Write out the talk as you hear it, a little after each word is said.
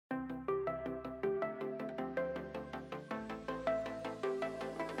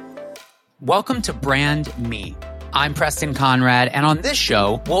Welcome to Brand Me. I'm Preston Conrad, and on this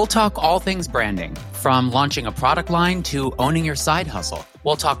show, we'll talk all things branding, from launching a product line to owning your side hustle.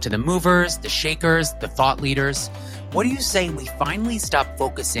 We'll talk to the movers, the shakers, the thought leaders. What do you say we finally stop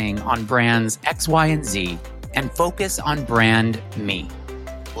focusing on brands X, Y, and Z and focus on Brand Me?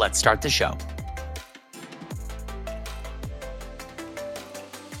 Let's start the show.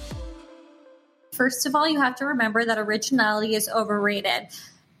 First of all, you have to remember that originality is overrated.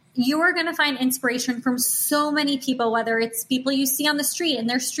 You are going to find inspiration from so many people, whether it's people you see on the street in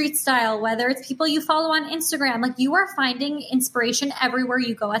their street style, whether it's people you follow on Instagram. Like, you are finding inspiration everywhere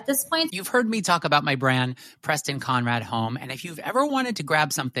you go at this point. You've heard me talk about my brand, Preston Conrad Home. And if you've ever wanted to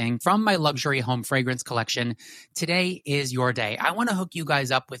grab something from my luxury home fragrance collection, today is your day. I want to hook you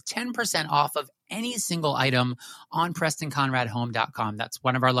guys up with 10% off of any single item on PrestonConradHome.com. That's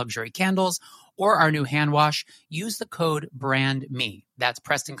one of our luxury candles or our new hand wash. Use the code BRANDME. That's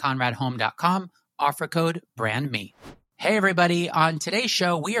PrestonConradHome.com. Offer code BRANDME. Hey, everybody. On today's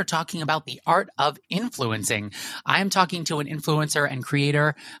show, we are talking about the art of influencing. I am talking to an influencer and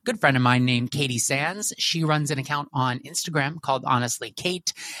creator, a good friend of mine named Katie Sands. She runs an account on Instagram called Honestly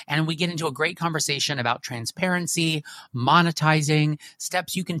Kate, and we get into a great conversation about transparency, monetizing,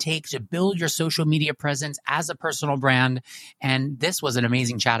 steps you can take to build your social media presence as a personal brand. And this was an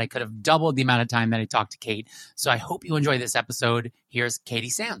amazing chat. I could have doubled the amount of time that I talked to Kate. So I hope you enjoy this episode. Here's Katie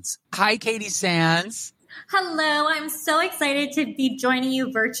Sands. Hi, Katie Sands. Hello, I'm so excited to be joining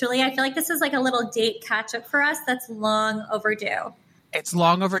you virtually. I feel like this is like a little date catch-up for us that's long overdue. It's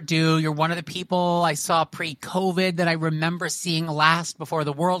long overdue. You're one of the people I saw pre-COVID that I remember seeing last before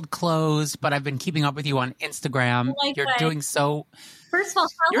the world closed, but I've been keeping up with you on Instagram. You're doing so... First of all,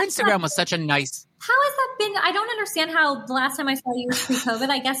 your Instagram was such a nice... How has that been? I don't understand how the last time I saw you was pre-COVID.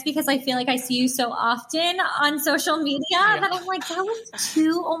 I guess because I feel like I see you so often on social media that I'm like, that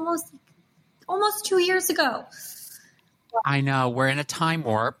was almost 2 years ago. I know. We're in a time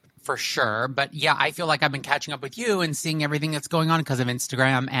warp for sure. But yeah, I feel like I've been catching up with you and seeing everything that's going on because of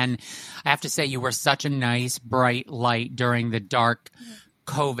Instagram. And I have to say, you were such a nice, bright light during the dark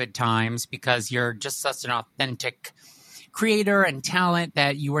COVID times because you're just such an authentic creator and talent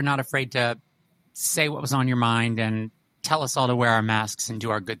that you were not afraid to say what was on your mind and tell us all to wear our masks and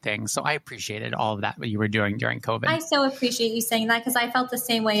do our good things. So I appreciated all of that, what you were doing during COVID. I so appreciate you saying that because I felt the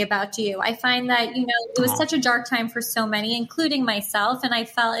same way about you. I find that, it was such a dark time for so many, including myself. And I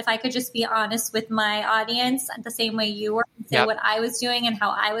felt if I could just be honest with my audience the same way you were, and say what I was doing and how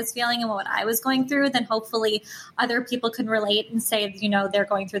I was feeling and what I was going through, then hopefully other people can relate and say, they're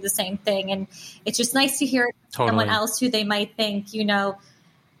going through the same thing. And it's just nice to hear someone else who they might think,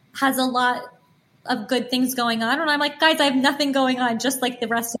 has a lot of good things going on. And I'm like, guys, I have nothing going on, just like the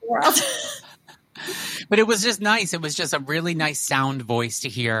rest of the world. But it was just nice. It was just a really nice sound voice to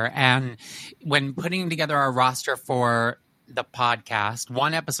hear. And when putting together our roster for the podcast,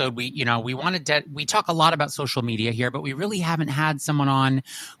 one episode, we talk a lot about social media here, but we really haven't had someone on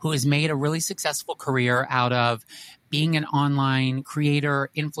who has made a really successful career out of being an online creator,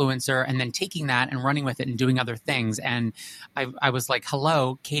 influencer, and then taking that and running with it and doing other things. And I was like,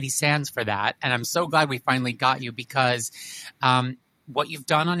 hello, Katie Sands, for that. And I'm so glad we finally got you because what you've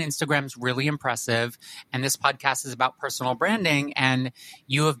done on Instagram is really impressive. And this podcast is about personal branding, and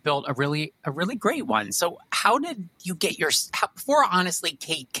you have built a really great one. So how did you get before Honestly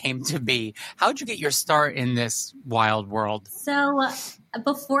Kate came to be, how did you get your start in this wild world? So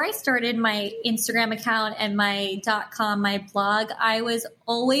before I started my Instagram account and my .com, my blog, I was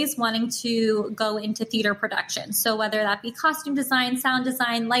always wanting to go into theater production. So whether that be costume design, sound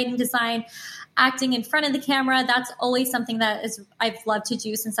design, lighting design, acting in front of the camera, that's always something that I've loved to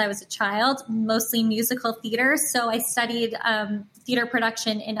do since I was a child, mostly musical theater. So I studied theater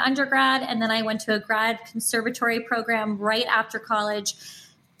production in undergrad, and then I went to a grad conservatory program right after college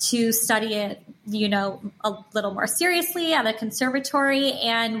to study it, a little more seriously at a conservatory.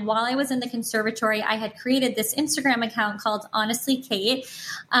 And while I was in the conservatory, I had created this Instagram account called Honestly Kate.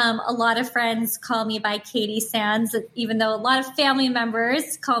 A lot of friends call me by Katie Sands, even though a lot of family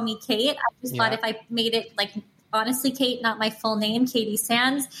members call me Kate. I just thought if I made it like Honestly Kate, not my full name, Katie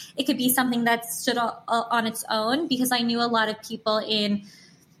Sands, it could be something that stood on its own, because I knew a lot of people in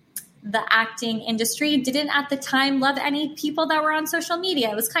the acting industry didn't at the time love any people that were on social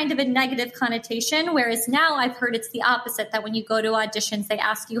media. It was kind of a negative connotation, whereas now I've heard it's the opposite, that when you go to auditions, they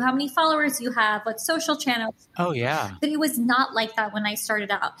ask you how many followers you have, what social channels. Oh, yeah. But it was not like that when I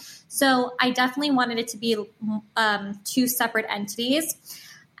started out. So I definitely wanted it to be two separate entities.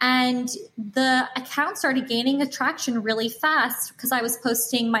 And the account started gaining attraction really fast because I was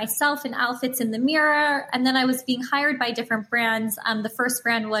posting myself in outfits in the mirror. And then I was being hired by different brands. The first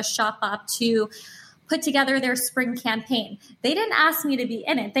brand was Shopbop to put together their spring campaign. They didn't ask me to be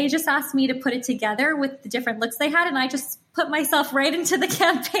in it. They just asked me to put it together with the different looks they had. And I just put myself right into the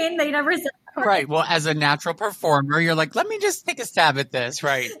campaign. They never said. Right. Well, as a natural performer, you're like, let me just take a stab at this.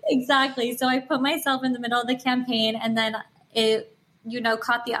 Right. Exactly. So I put myself in the middle of the campaign, and then it,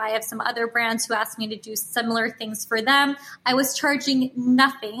 caught the eye of some other brands who asked me to do similar things for them. I was charging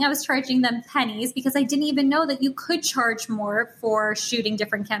nothing. I was charging them pennies because I didn't even know that you could charge more for shooting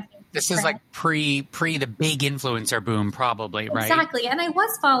different campaigns. This is like pre the big influencer boom, probably, right? Exactly. And I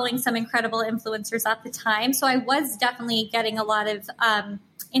was following some incredible influencers at the time. So I was definitely getting a lot of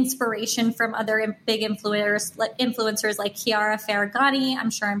inspiration from other big influencers like Chiara Ferragamo. I'm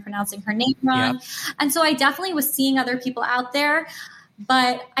sure I'm pronouncing her name wrong. Yep. And so I definitely was seeing other people out there,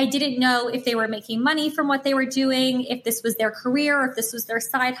 but I didn't know if they were making money from what they were doing, if this was their career, or if this was their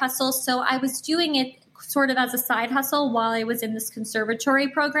side hustle. So I was doing it sort of as a side hustle while I was in this conservatory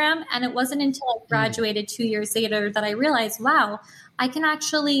program. And it wasn't until I graduated 2 years later that I realized, wow, I can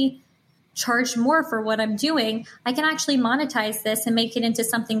actually charge more for what I'm doing. I can actually monetize this and make it into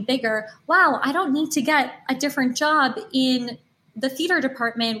something bigger. Wow, I don't need to get a different job in the theater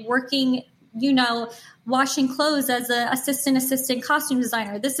department working, washing clothes as an assistant costume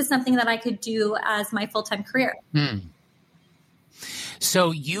designer. This is something that I could do as my full-time career.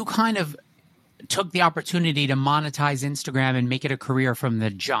 So you kind of took the opportunity to monetize Instagram and make it a career from the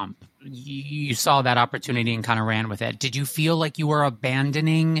jump. You saw that opportunity and kind of ran with it. Did you feel like you were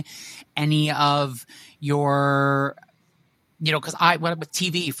abandoning any of your, because with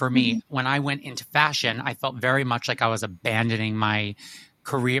TV for me, when I went into fashion, I felt very much like I was abandoning my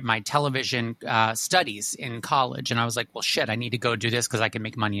career, my television studies in college. And I was like, well, shit, I need to go do this because I can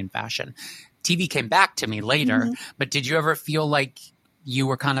make money in fashion. TV came back to me later, but did you ever feel like you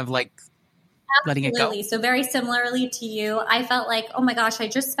were kind of like, letting it go? So very similarly to you, I felt like, oh my gosh, I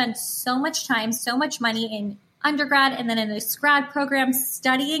just spent so much time, so much money in undergrad and then in this grad program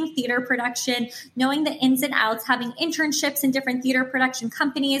studying theater production, knowing the ins and outs, having internships in different theater production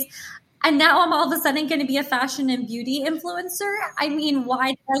companies. And now I'm all of a sudden going to be a fashion and beauty influencer. I mean,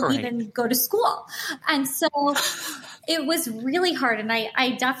 why did I even go to school? And so it was really hard. And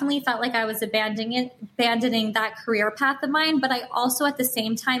I definitely felt like I was abandoning that career path of mine. But I also at the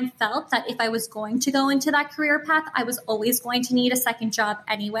same time felt that if I was going to go into that career path, I was always going to need a second job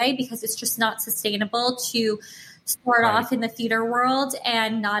anyway, because it's just not sustainable to start off in the theater world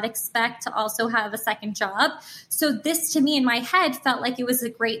and not expect to also have a second job. So this to me in my head felt like it was a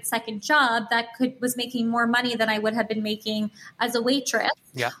great second job that was making more money than I would have been making as a waitress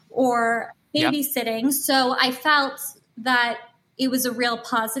or babysitting. So I felt that it was a real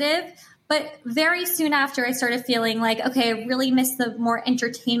positive. But very soon after, I started feeling like, okay, I really missed the more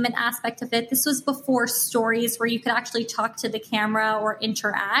entertainment aspect of it. This was before stories where you could actually talk to the camera or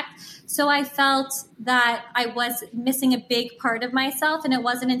interact. So I felt that I was missing a big part of myself. And it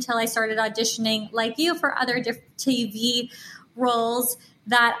wasn't until I started auditioning like you for other TV roles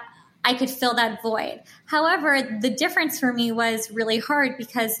that I could fill that void. However, the difference for me was really hard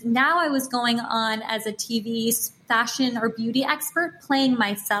because now I was going on as a TV fashion or beauty expert playing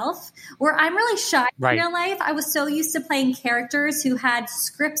myself, where I'm really shy in real life. I was so used to playing characters who had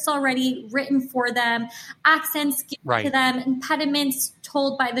scripts already written for them, accents given to them, impediments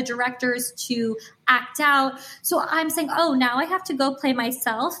told by the directors to act out. So I'm saying, oh, now I have to go play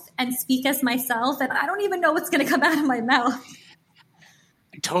myself and speak as myself, and I don't even know what's going to come out of my mouth.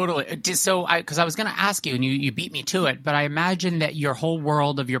 Totally. So because I was going to ask you, and you beat me to it, but I imagine that your whole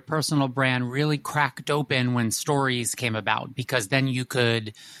world of your personal brand really cracked open when stories came about, because then you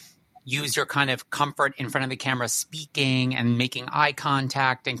could use your kind of comfort in front of the camera, speaking and making eye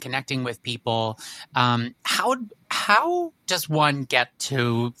contact and connecting with people. How does one get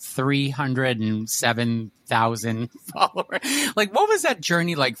to 307,000 followers? Like, what was that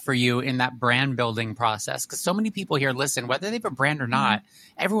journey like for you in that brand building process? Because so many people here listen, whether they have a brand or not,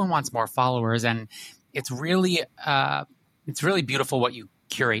 everyone wants more followers. And it's really beautiful what you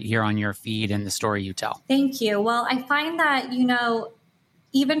curate here on your feed and the story you tell. Thank you. Well, I find that,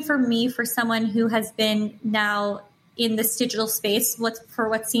 even for me, for someone who has been now in this digital space for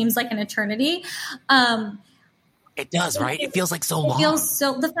what seems like an eternity, it does, right? It feels like so long.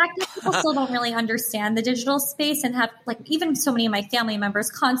 The fact that people still don't really understand the digital space and have, like, even so many of my family members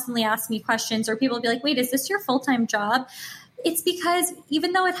constantly ask me questions, or people will be like, wait, is this your full-time job? It's because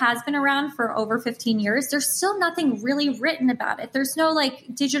even though it has been around for over 15 years, there's still nothing really written about it. There's no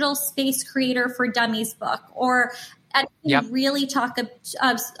like digital space creator for dummies book or I didn't really taught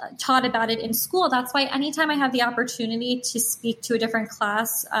about it in school. That's why anytime I have the opportunity to speak to a different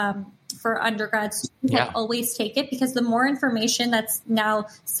class for undergrad students, I always take it, because the more information that's now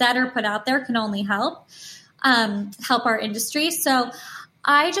said or put out there can only help our industry. So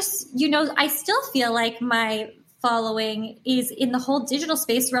I just, I still feel like my following is in the whole digital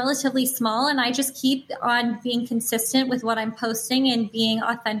space relatively small, and I just keep on being consistent with what I'm posting and being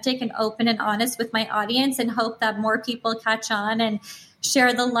authentic and open and honest with my audience, and hope that more people catch on and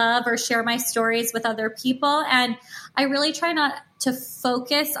share the love or share my stories with other people. And I really try not to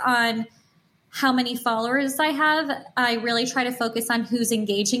focus on how many followers I have. I really try to focus on who's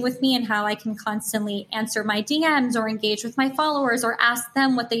engaging with me and how I can constantly answer my DMs or engage with my followers or ask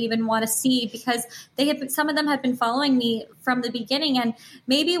them what they even want to see, because some of them have been following me from the beginning, and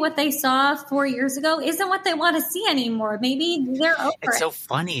maybe what they saw 4 years ago isn't what they want to see anymore. Maybe they're over it. It's so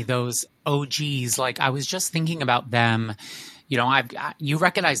funny, those OGs. Like, I was just thinking about them. You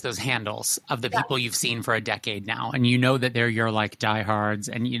recognize those handles of the people you've seen for a decade now, and you know that they're your like diehards,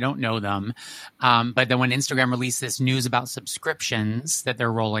 and you don't know them. But then when Instagram released this news about subscriptions that they're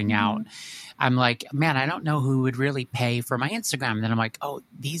rolling out, I'm like, man, I don't know who would really pay for my Instagram. And then I'm like, oh,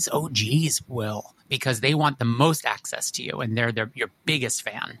 these OGs will, because they want the most access to you, and they're your biggest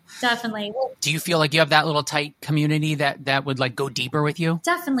fan. Definitely. Do you feel like you have that little tight community that would like go deeper with you?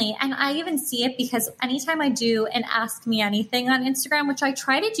 Definitely. And I even see it because anytime I do an Ask Me Anything on Instagram, which I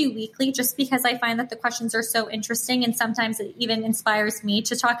try to do weekly, just because I find that the questions are so interesting, and sometimes it even inspires me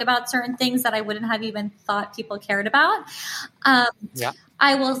to talk about certain things that I wouldn't have even thought people cared about.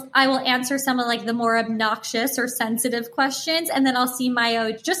 I will answer some of like the more obnoxious or sensitive questions, and then I'll see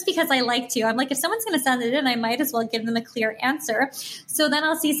just because I like to. I'm like, if someone's going to send it in, I might as well give them a clear answer. So then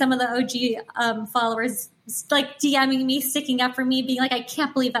I'll see some of the OG followers like DMing me, sticking up for me, being like, I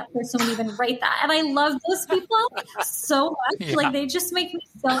can't believe that person would even write that. And I love those people so much. Yeah. Like, they just make me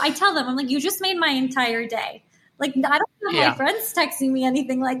I tell them, I'm like, you just made my entire day. Like, I don't have my friends texting me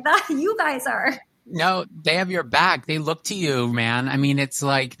anything like that. You guys are. No, they have your back. They look to you, man. I mean, it's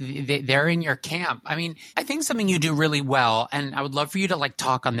like they're in your camp. I mean, I think something you do really well, and I would love for you to like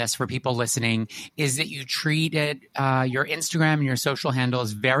talk on this for people listening, is that you treat it, your Instagram and your social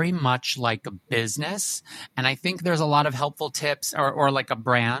handles very much like a business. And I think there's a lot of helpful tips or like a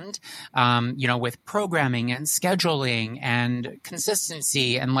brand, with programming and scheduling and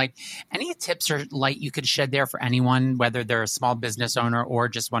consistency, and like any tips or light you could shed there for anyone, whether they're a small business owner or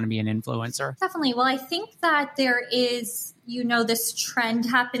just want to be an influencer. Definitely. Well, I think that there is, this trend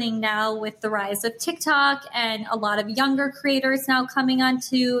happening now with the rise of TikTok and a lot of younger creators now coming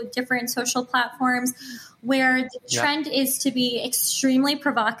onto different social platforms, where the trend is to be extremely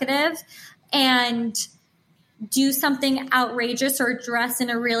provocative and do something outrageous or dress in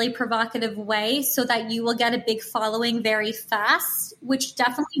a really provocative way so that you will get a big following very fast, which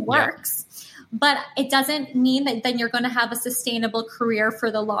definitely works. But it doesn't mean that then you're going to have a sustainable career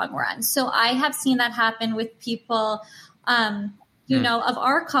for the long run. So I have seen that happen with people, of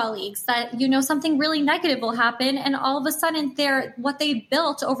our colleagues, that, something really negative will happen, and all of a sudden what they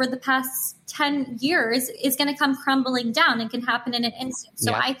built over the past 10 years is going to come crumbling down and can happen in an instant.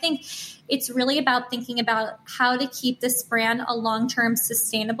 So I think it's really about thinking about how to keep this brand a long-term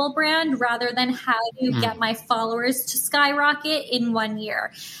sustainable brand, rather than how to get my followers to skyrocket in 1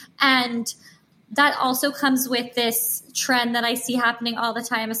 year. And that also comes with this trend that I see happening all the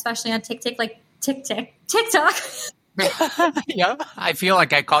time, especially on TikTok. Yeah, I feel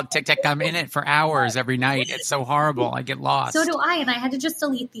like I called TikTok. I'm in it for hours every night. It's so horrible. I get lost. So do I. And I had to just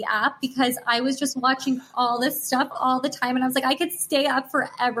delete the app because I was just watching all this stuff all the time. And I was like, I could stay up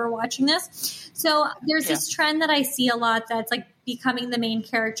forever watching this. So there's this trend that I see a lot that's like becoming the main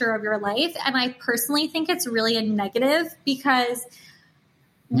character of your life. And I personally think it's really a negative, because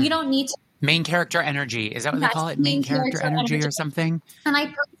you don't need to. Main character energy. Is that what they call it? Main character energy or something? And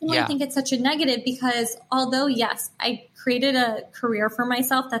I personally think it's such a negative, because although, yes, I created a career for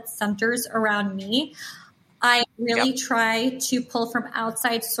myself that centers around me, I really try to pull from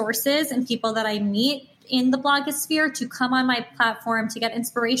outside sources and people that I meet in the blogosphere to come on my platform to get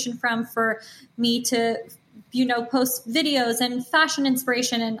inspiration from, for me to, post videos and fashion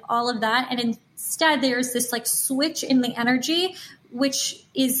inspiration and all of that. And instead, there's this like switch in the energy, which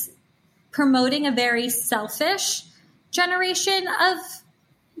is promoting a very selfish generation of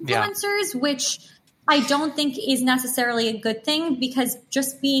influencers, which I don't think is necessarily a good thing, because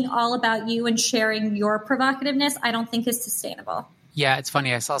just being all about you and sharing your provocativeness, I don't think is sustainable. Yeah, it's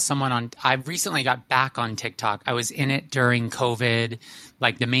funny. I saw someone I recently got back on TikTok. I was in it during COVID,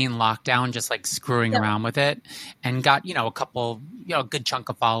 like the main lockdown, just like screwing around with it, and got, a couple, a good chunk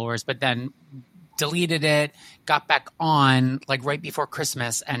of followers, but then deleted it, got back on like right before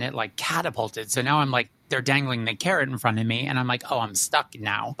Christmas, and it like catapulted. So now I'm like, they're dangling the carrot in front of me, and I'm like, oh, I'm stuck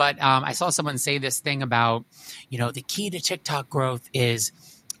now. But I saw someone say this thing about, the key to TikTok growth is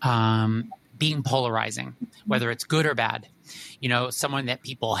being polarizing, whether it's good or bad. Someone that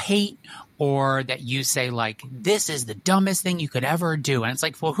people hate, or that you say like, this is the dumbest thing you could ever do. And it's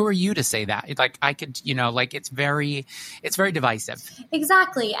like, well, who are you to say that? It's like, I could, like it's very divisive.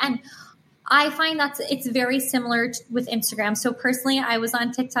 Exactly. And I find it's very similar with Instagram. So personally, I was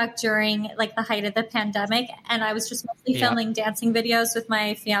on TikTok during like the height of the pandemic, and I was just mostly filming dancing videos with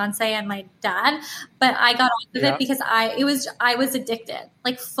my fiance and my dad. But I got off of it because I was addicted,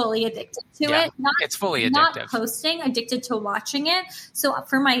 like fully addicted to it. It's fully addictive. Not posting, addicted to watching it. So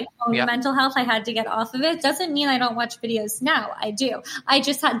for my own mental health, I had to get off of it. Doesn't mean I don't watch videos now. I do. I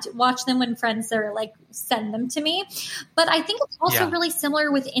just had to watch them when friends are like send them to me. But I think it's also really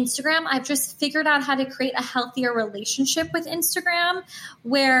similar with Instagram. I've just figured out how to create a healthier relationship with Instagram,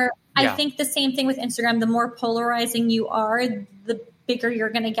 where I think the same thing with Instagram. The more polarizing you are, the bigger you're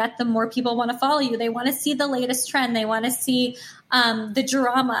going to get, the more people want to follow you. They want to see the latest trend. They want to see the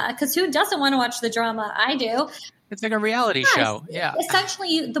drama, because who doesn't want to watch the drama? I do. It's like a reality show. Yeah.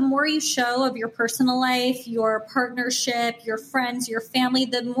 Essentially, the more you show of your personal life, your partnership, your friends, your family,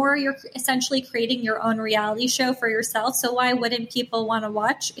 the more you're essentially creating your own reality show for yourself. So why wouldn't people want to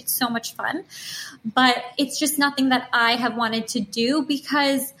watch? It's so much fun. But it's just nothing that I have wanted to do,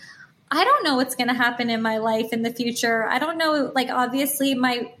 because I don't know what's going to happen in my life in the future. I don't know. Like, obviously,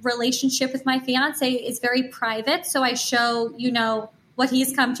 my relationship with my fiance is very private. So I show, what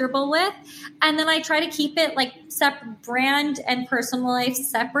he's comfortable with. And then I try to keep it like brand and personal life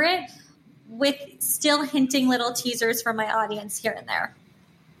separate, with still hinting little teasers for my audience here and there.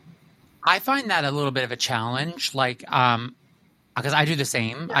 I find that a little bit of a challenge. Like, because I do the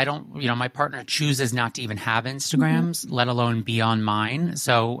same. I don't, my partner chooses not to even have Instagrams, let alone be on mine.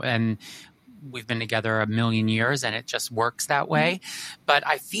 So, and we've been together a million years, and it just works that way. But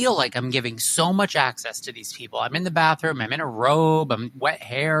I feel like I'm giving so much access to these people. I'm in the bathroom, I'm in a robe, I'm wet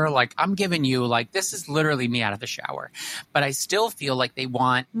hair. Like, I'm giving you, like, this is literally me out of the shower. But I still feel like they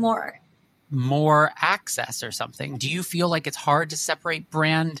want more access or something. Do you feel like it's hard to separate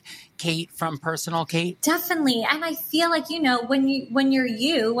brand Kate from personal Kate? Definitely. And I feel like, when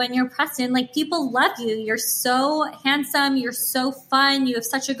you're Preston, like, people love you. You're so handsome. You're so fun. You have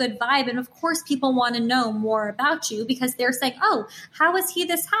such a good vibe. And of course, people want to know more about you, because they're saying, oh, how is he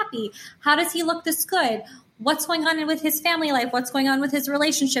this happy? How does he look this good? What's going on with his family life? What's going on with his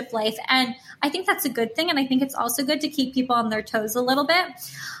relationship life? And I think that's a good thing. And I think it's also good to keep people on their toes a little bit.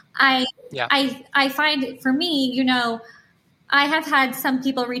 I find, for me, I have had some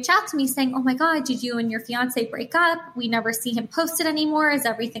people reach out to me saying, oh my God, did you and your fiance break up? We never see him posted anymore. Is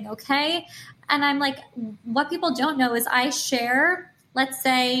everything okay? And I'm like, what people don't know is I share, let's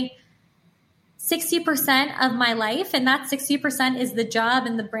say, 60% of my life. And that 60% is the job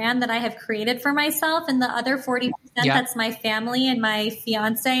and the brand that I have created for myself. And the other 40%, that's my family and my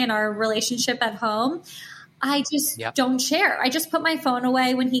fiance and our relationship at home. I just don't share. I just put my phone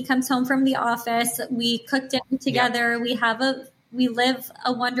away when he comes home from the office. We cook dinner together. We live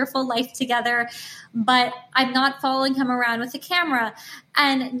a wonderful life together, but I'm not following him around with a camera.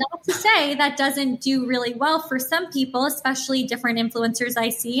 And not to say that doesn't do really well for some people, especially different influencers I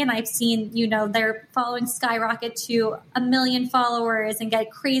see. And I've seen, their following skyrocket to 1 million followers and get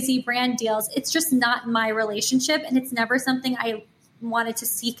crazy brand deals. It's just not my relationship. And it's never something I wanted to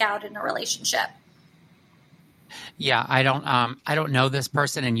seek out in a relationship. Yeah, I don't know this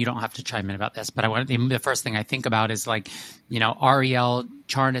person, and you don't have to chime in about this, but the first thing I think about is like, Arielle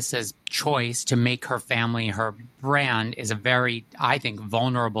Charnas's choice to make her family her brand is a very, I think,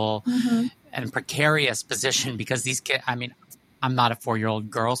 vulnerable and precarious position, because these kids, I'm not a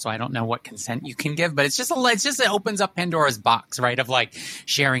 4-year-old girl, so I don't know what consent you can give, but it opens up Pandora's box, right? Of like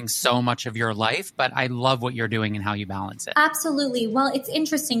sharing so much of your life. But I love what you're doing and how you balance it. Absolutely. Well, it's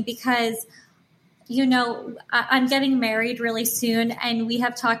interesting because I'm getting married really soon, and we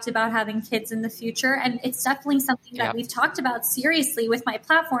have talked about having kids in the future. And it's definitely something that we've talked about seriously with my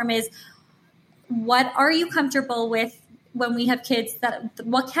platform is, what are you comfortable with when we have kids?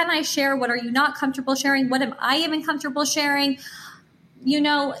 What can I share? What are you not comfortable sharing? What am I even comfortable sharing?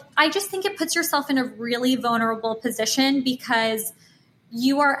 I just think it puts yourself in a really vulnerable position, because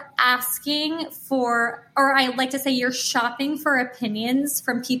you are asking for, or I like to say, you're shopping for opinions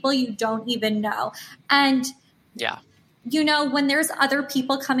from people you don't even know. And, when there's other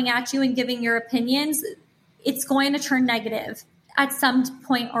people coming at you and giving your opinions, it's going to turn negative. at some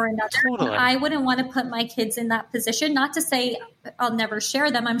point or another. Totally. I wouldn't want to put my kids in that position. Not to say I'll never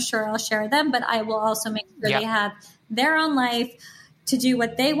share them. I'm sure I'll share them, but I will also make sure they have their own life to do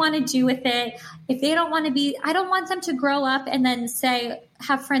what they want to do with it. If they don't want to be, I don't want them to grow up and then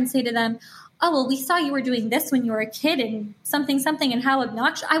have friends say to them, oh, well, we saw you were doing this when you were a kid and something, and how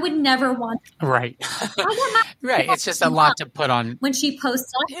obnoxious. I would never want that. Right. Right. It's just a lot to put on. When she posts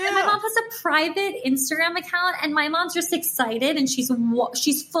stuff, and my mom has a private Instagram account, and my mom's just excited, and she's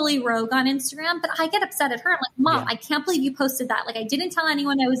fully rogue on Instagram, but I get upset at her. I'm like, Mom, I can't believe you posted that. Like, I didn't tell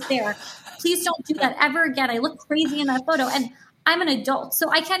anyone I was there. Please don't do that ever again. I look crazy in that photo. And I'm an adult, so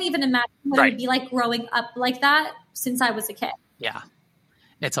I can't even imagine what it would be like growing up like that since I was a kid. Yeah.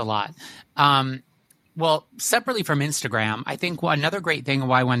 It's a lot. Well, separately from Instagram, I think another great thing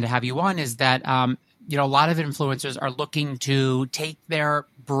why I wanted to have you on is that, a lot of influencers are looking to take their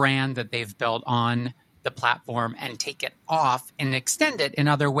brand that they've built on the platform and take it off and extend it in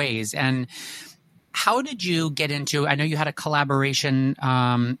other ways. And how did you get into, I know you had a collaboration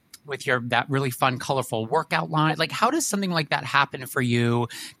with that really fun, colorful workout line. Like, how does something like that happen for you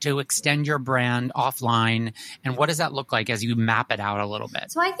to extend your brand offline? And what does that look like as you map it out a little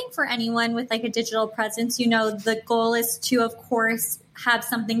bit? So I think for anyone with like a digital presence, the goal is to, of course, have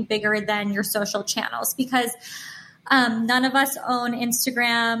something bigger than your social channels, because none of us own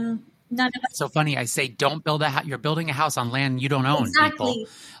Instagram. None of us. So funny. I say, don't build you're building a house on land you don't own. Exactly.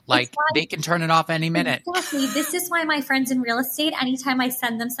 People. Like, they can turn it off any minute. Exactly. This is why my friends in real estate, anytime I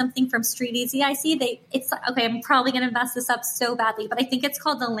send them something from Street Easy, it's like, okay, I'm probably going to mess this up so badly, but I think it's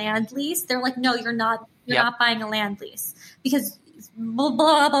called a land lease. They're like, no, you're not buying a land lease because blah,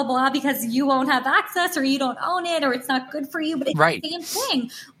 blah, blah, blah, because you won't have access or you don't own it or it's not good for you. But it's the same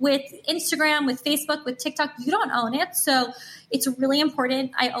thing with Instagram, with Facebook, with TikTok. You don't own it. So it's really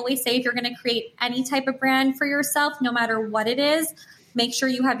important. I always say if you're going to create any type of brand for yourself, no matter what it is, make sure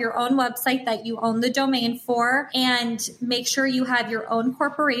you have your own website that you own the domain for, and make sure you have your own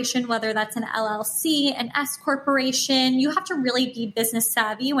corporation, whether that's an LLC, an S corporation. You have to really be business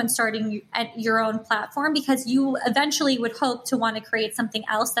savvy when starting at your own platform, because you eventually would hope to want to create something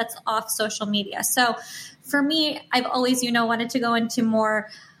else that's off social media. So for me, I've always, wanted to go into more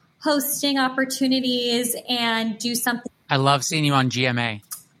hosting opportunities and do something. I love seeing you on GMA.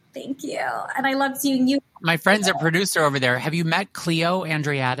 Thank you. And I love seeing you. My friend's a producer over there. Have you met Cleo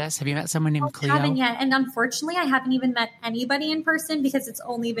Andriadis? Have you met someone named Cleo? I haven't yet. And unfortunately, I haven't even met anybody in person because it's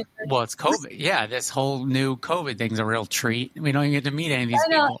only been... Well, it's COVID. Yeah, this whole new COVID thing's a real treat. We don't even get to meet any of these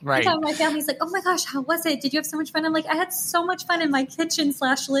people. Right. My family's like, oh my gosh, how was it? Did you have so much fun? I'm like, I had so much fun in my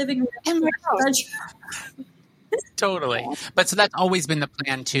kitchen/living room. And my bedroom. Totally. But so that's always been the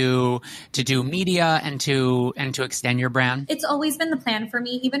plan to do media and to extend your brand? It's always been the plan for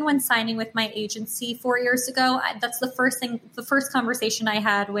me. Even when signing with my agency 4 years ago, that's the first conversation I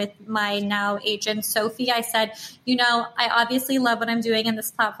had with my now agent, Sophie. I said, I obviously love what I'm doing in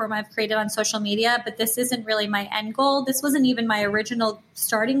this platform I've created on social media, but this isn't really my end goal. This wasn't even my original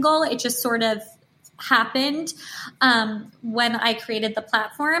starting goal. It just sort of happened when I created the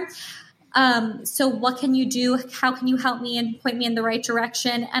platform. So what can you do? How can you help me and point me in the right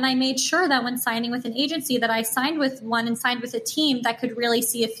direction? And I made sure that when signing with an agency that I signed with one and signed with a team that could really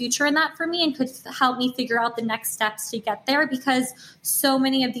see a future in that for me and could help me figure out the next steps to get there, because so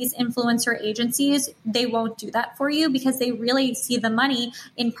many of these influencer agencies, they won't do that for you because they really see the money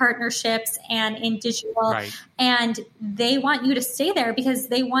in partnerships and in digital. Right. And they want you to stay there because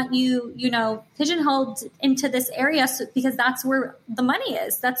they want you, pigeonholed into this area because that's where the money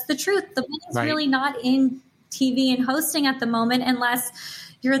is. That's the truth. The money is really not in TV and hosting at the moment unless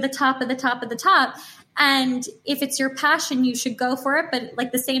you're the top of the top of the top. And if it's your passion, you should go for it. But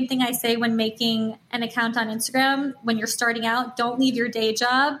like the same thing I say when making an account on Instagram, when you're starting out, don't leave your day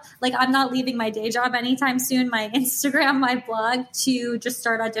job. Like, I'm not leaving my day job anytime soon, my Instagram, my blog, to just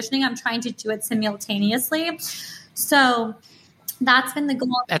start auditioning. I'm trying to do it simultaneously. So that's been the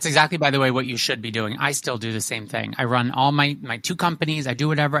goal. That's exactly, by the way, what you should be doing. I still do the same thing. I run all my two companies. I do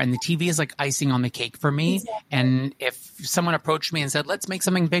whatever. And the TV is like icing on the cake for me. Exactly. And if someone approached me and said, let's make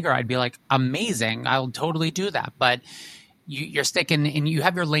something bigger, I'd be like, amazing. I'll totally do that. But you're sticking and you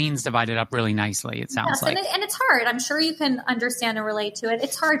have your lanes divided up really nicely, it sounds like. And it's hard. I'm sure you can understand and relate to it.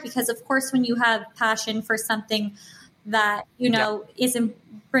 It's hard because, of course, when you have passion for something that, is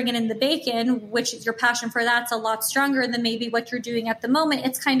bringing in the bacon, which is your passion for that's a lot stronger than maybe what you're doing at the moment,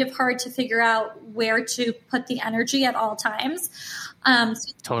 it's kind of hard to figure out where to put the energy at all times. So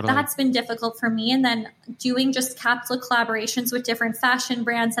Totally. that's been difficult for me. And then doing just capsule collaborations with different fashion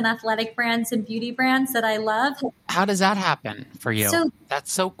brands and athletic brands and beauty brands that I love. How does that happen for you? So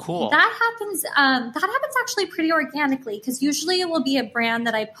that's so cool. That happens actually pretty organically, because usually it will be a brand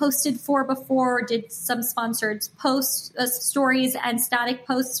that I posted for before, did some sponsored posts, stories and static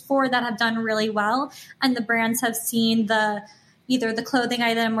posts for that have done really well. And the brands have seen either the clothing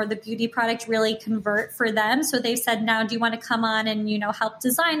item or the beauty product really convert for them. So they said, now do you want to come on and, help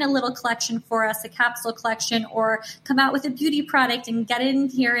design a little collection for us, a capsule collection, or come out with a beauty product and get in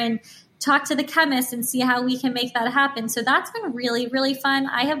here and talk to the chemist and see how we can make that happen. So that's been really, really fun.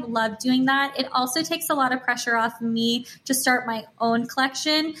 I have loved doing that. It also takes a lot of pressure off me to start my own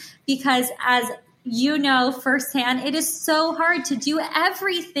collection, because as you know firsthand, it is so hard to do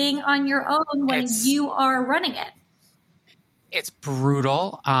everything on your own when you are running it. It's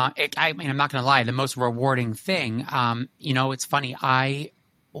brutal. I'm not going to lie. The most rewarding thing, it's funny. I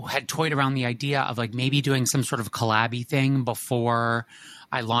had toyed around the idea of like maybe doing some sort of collab-y thing before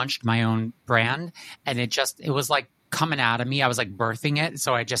I launched my own brand. And it was like coming out of me. I was like birthing it.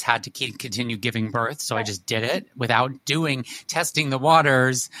 So I just had to continue giving birth. So I just did it without testing the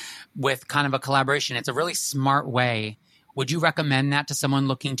waters with kind of a collaboration. It's a really smart way. Would you recommend that to someone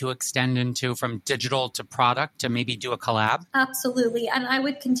looking to extend into from digital to product to maybe do a collab? Absolutely. And I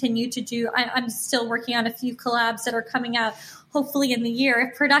would continue to I'm still working on a few collabs that are coming out hopefully in the year.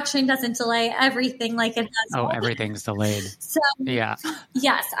 If production doesn't delay everything like it has. Oh, everything's delayed. So yeah.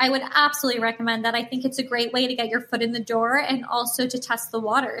 Yes, I would absolutely recommend that. I think it's a great way to get your foot in the door and also to test the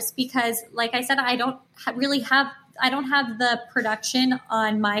waters, because like I said, I don't have the production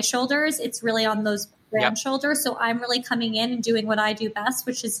on my shoulders. It's really on those brand shoulders. So I'm really coming in and doing what I do best,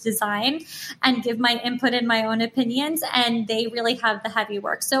 which is design and give my input and my own opinions. And they really have the heavy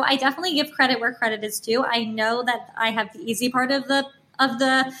work. So I definitely give credit where credit is due. I know that I have the easy part of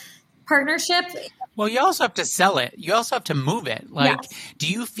the partnership. Well, you also have to sell it. You also have to move it. Like, yes.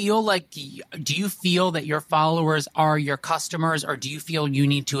 Do you feel that your followers are your customers, or do you feel you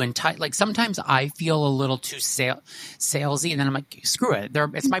need to entice? Like sometimes I feel a little too salesy, and then I'm like, screw it.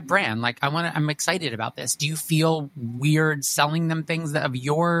 It's my brand. Like I'm excited about this. Do you feel weird selling them things that of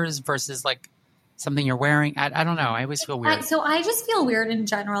yours versus like something you're wearing? I don't know. I always feel weird. So I just feel weird in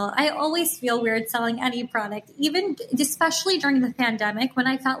general. I always feel weird selling any product, especially during the pandemic when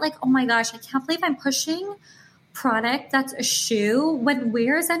I felt like, oh my gosh, I can't believe I'm pushing product that's a shoe.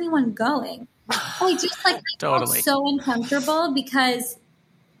 Where is anyone going? I felt so uncomfortable because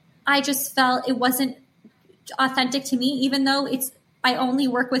I just felt it wasn't authentic to me, even though I only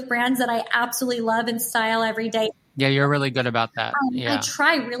work with brands that I absolutely love and style every day. Yeah, you're really good about that. I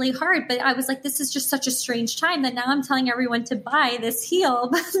try really hard, but I was like, this is just such a strange time that now I'm telling everyone to buy this heel,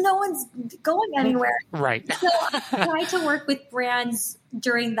 but no one's going anywhere. Right. So I try to work with brands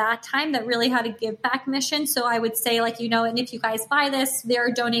during that time that really had a give back mission. So I would say and if you guys buy this,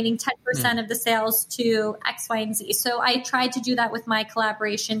 they're donating 10% of the sales to X, Y, and Z. So I tried to do that with my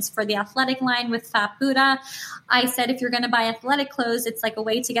collaborations for the athletic line with Fat Buddha. I said, if you're going to buy athletic clothes, it's like a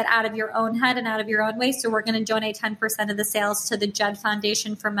way to get out of your own head and out of your own way. So we're going to donate 10% of the sales to the Jed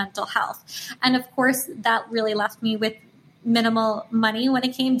Foundation for Mental Health. And of course, that really left me with minimal money when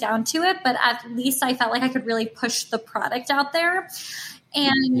it came down to it. But at least I felt like I could really push the product out there.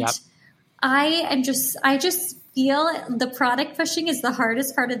 And I just feel the product pushing is the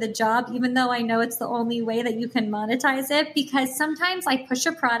hardest part of the job, even though I know it's the only way that you can monetize it, because sometimes I push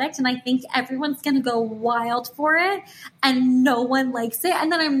a product and I think everyone's going to go wild for it and no one likes it.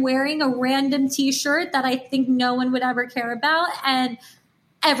 And then I'm wearing a random t-shirt that I think no one would ever care about. And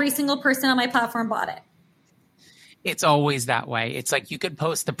every single person on my platform bought it. It's always that way. It's like you could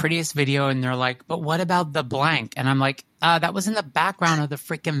post the prettiest video and they're like, but what about the blank? And I'm like, that was in the background of the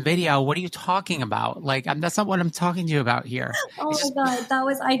freaking video. What are you talking about? Like, that's not what I'm talking to you about here. Oh my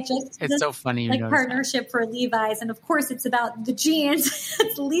God. It's so funny. Partnership for Levi's. And of course it's about the jeans.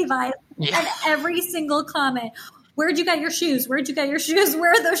 It's Levi's. Yeah. And every single comment, where'd you get your shoes? Where'd you get your shoes?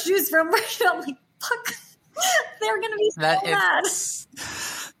 Where are those shoes from? I'm like, fuck, they're going to be so mad.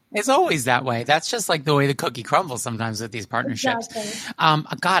 It's always that way. That's just like the way the cookie crumbles sometimes with these partnerships.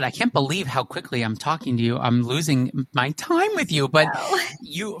 Exactly. God, I can't believe how quickly I'm talking to you. I'm losing my time with you. But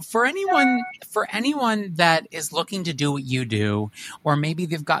for anyone that is looking to do what you do, or maybe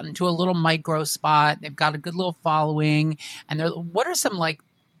they've gotten to a little micro spot, they've got a good little following, and what are some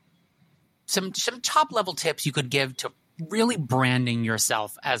top level tips you could give to really branding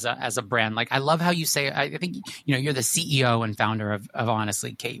yourself as a brand. Like, I love how you say, I think, you're the CEO and founder of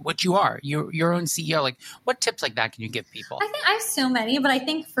Honestly Kate, which you are. You're your own CEO. Like, what tips like that can you give people? I think I have so many, but I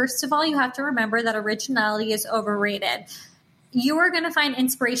think first of all, you have to remember that originality is overrated. You are going to find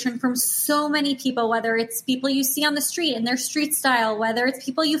inspiration from so many people, whether it's people you see on the street in their street style, whether it's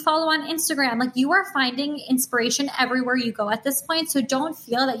people you follow on Instagram. Like, you are finding inspiration everywhere you go at this point. So don't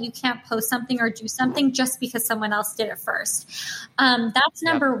feel that you can't post something or do something just because someone else did it first. That's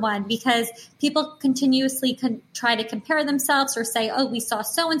number one, because people continuously try to compare themselves or say, oh, we saw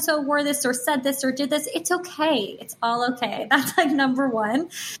so-and-so wore this or said this or did this. It's okay. It's all okay. That's like number one.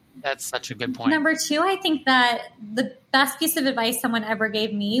 That's such a good point. Number two, I think that the best piece of advice someone ever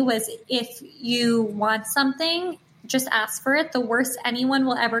gave me was, if you want something, just ask for it. The worst anyone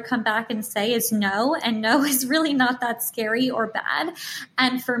will ever come back and say is no. And no is really not that scary or bad.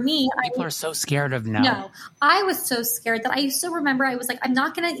 And for me, people are so scared of no. No, I was so scared that I used to remember I was like, I'm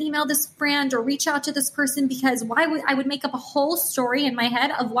not going to email this brand or reach out to this person, because I would make up a whole story in my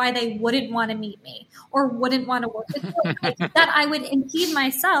head of why they wouldn't want to meet me or wouldn't want to work with me, that I would impede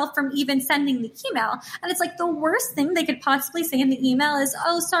myself from even sending the email. And it's like, the worst thing they could possibly say in the email is,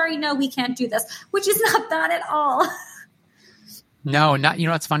 oh, sorry, no, we can't do this, which is not bad at all. No, not,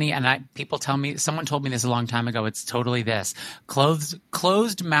 it's funny. And people tell me, someone told me this a long time ago. It's totally this: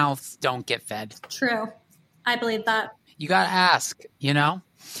 closed mouths don't get fed. True. I believe that. You got to ask,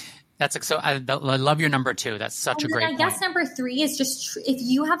 That's so. I love your number two. That's such a great point. I guess number three is just, if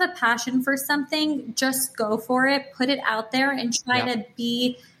you have a passion for something, just go for it, put it out there, and try to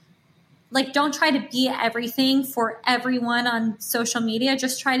be like, don't try to be everything for everyone on social media.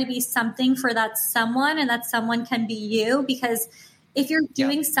 Just try to be something for that someone, and that someone can be you. Because if you're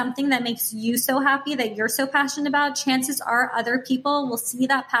doing something that makes you so happy, that you're so passionate about, chances are other people will see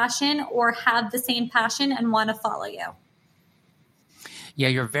that passion or have the same passion and want to follow you. Yeah,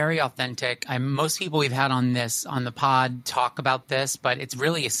 you're very authentic. Most people we've had on the pod talk about this, but it's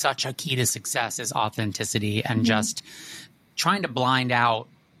really such a key to success is authenticity and just trying to blind out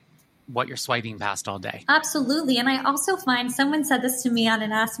what you're swiping past all day. Absolutely. And I also find, someone said this to me on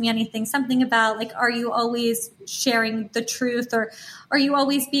an Ask Me Anything, something about like, are you always sharing the truth, or are you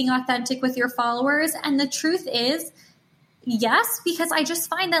always being authentic with your followers? And the truth is, yes, because I just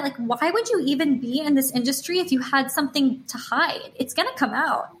find that, like, why would you even be in this industry if you had something to hide? It's going to come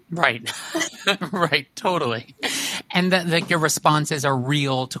out. Right. Right. Totally. And that, like, your responses are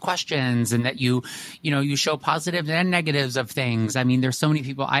real to questions, and that you show positives and negatives of things. I mean, there's so many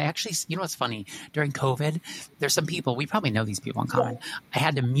people. I actually, what's funny? During COVID, there's some people, we probably know these people in common. I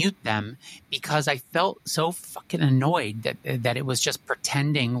had to mute them because I felt so fucking annoyed that it was just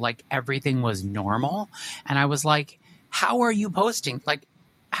pretending like everything was normal. And I was like, how are you posting? Like,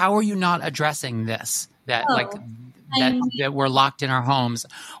 how are you not addressing this? That we're locked in our homes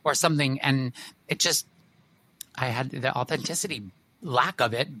or something. And it just, I had the authenticity lack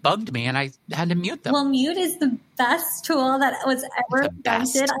of it bugged me, and I had to mute them. Well, mute is the best tool that was ever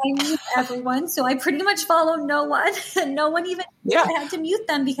invented. I mute everyone. So I pretty much follow no one. No one even, I had to mute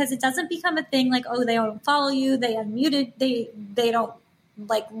them, because it doesn't become a thing like, oh, they don't follow you, they unmuted, they don't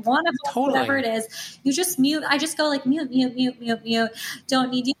like want to, whatever it is. You just mute. I just go like mute.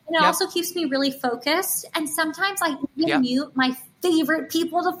 Don't need you. And it also keeps me really focused. And sometimes I even mute my favorite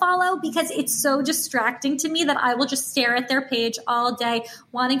people to follow, because it's so distracting to me that I will just stare at their page all day,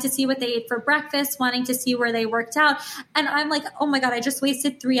 wanting to see what they ate for breakfast, wanting to see where they worked out. And I'm like, oh my God, I just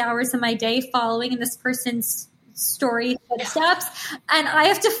wasted 3 hours of my day following in this person's story footsteps, and I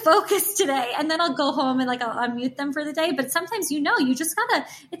have to focus today. And then I'll go home and like I'll unmute them for the day. But sometimes you just gotta,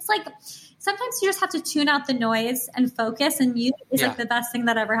 it's like sometimes you just have to tune out the noise and focus, and mute is like the best thing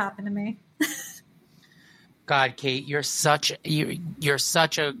that ever happened to me. God, Kate, you're such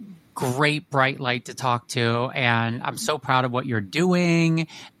a great bright light to talk to, and I'm so proud of what you're doing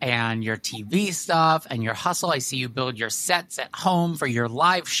and your TV stuff and your hustle. I see you build your sets at home for your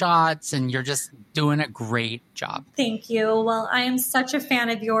live shots, and you're just doing a great job. Thank you. Well, I am such a fan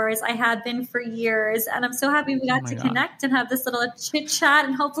of yours. I have been for years, and I'm so happy we got to connect and have this little chit chat,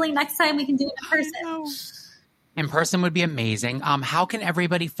 and hopefully next time we can do it in person. In person would be amazing. How can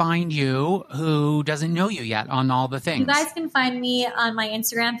everybody find you who doesn't know you yet on all the things? You guys can find me on my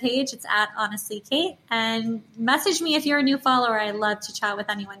Instagram page. It's at Honestly Kate. And message me if you're a new follower. I love to chat with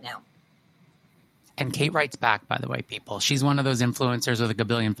anyone new. And Kate writes back, by the way, people. She's one of those influencers with a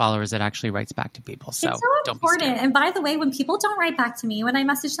gabillion followers that actually writes back to people. So, it's so don't important. Be scared. And by the way, when people don't write back to me, when I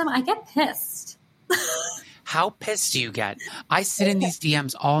message them, I get pissed. How pissed do you get? I sit in these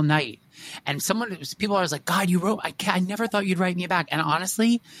DMs all night. And people are always like, God, you wrote, I never thought you'd write me back. And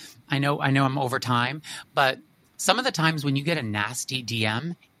honestly, I know I'm over time, but some of the times when you get a nasty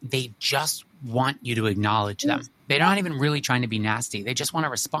DM, they just want you to acknowledge them. They're not even really trying to be nasty. They just want a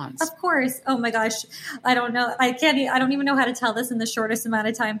response. Of course. Oh my gosh. I don't know. I don't even know how to tell this in the shortest amount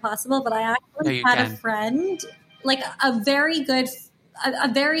of time possible, but I actually had a friend, like a very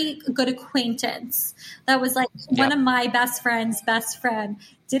good acquaintance that was like one of my best friend's best friend.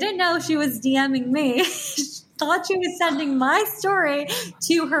 Didn't know she was DMing me. Thought she was sending my story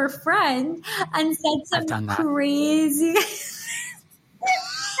to her friend and said some crazy.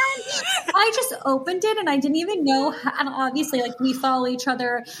 I just opened it and I didn't even know. And obviously, like, we follow each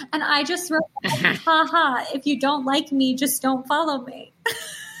other. And I just wrote, haha, if you don't like me, just don't follow me.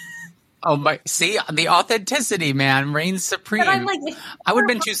 Oh my! See, the authenticity, man, reigns supreme. But I'm like, I would have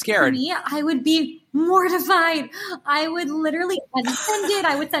been too scared. Me, I would be mortified. I would literally unsend it.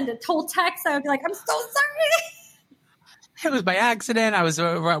 I would send a whole text. I would be like, I'm so sorry. It was by accident. I was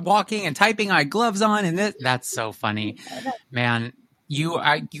walking and typing. I had gloves on, and that's so funny, man. You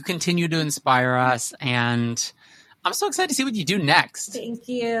continue to inspire us, and I'm so excited to see what you do next. Thank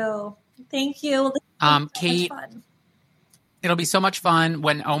you. Kate. It'll be so much fun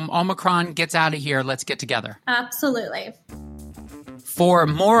when Omicron gets out of here. Let's get together. Absolutely. For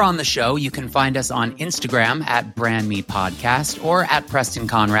more on the show, you can find us on Instagram at BrandMePodcast or at Preston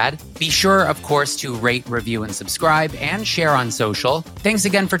Conrad. Be sure, of course, to rate, review, and subscribe and share on social. Thanks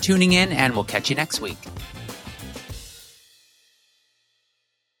again for tuning in, and we'll catch you next week.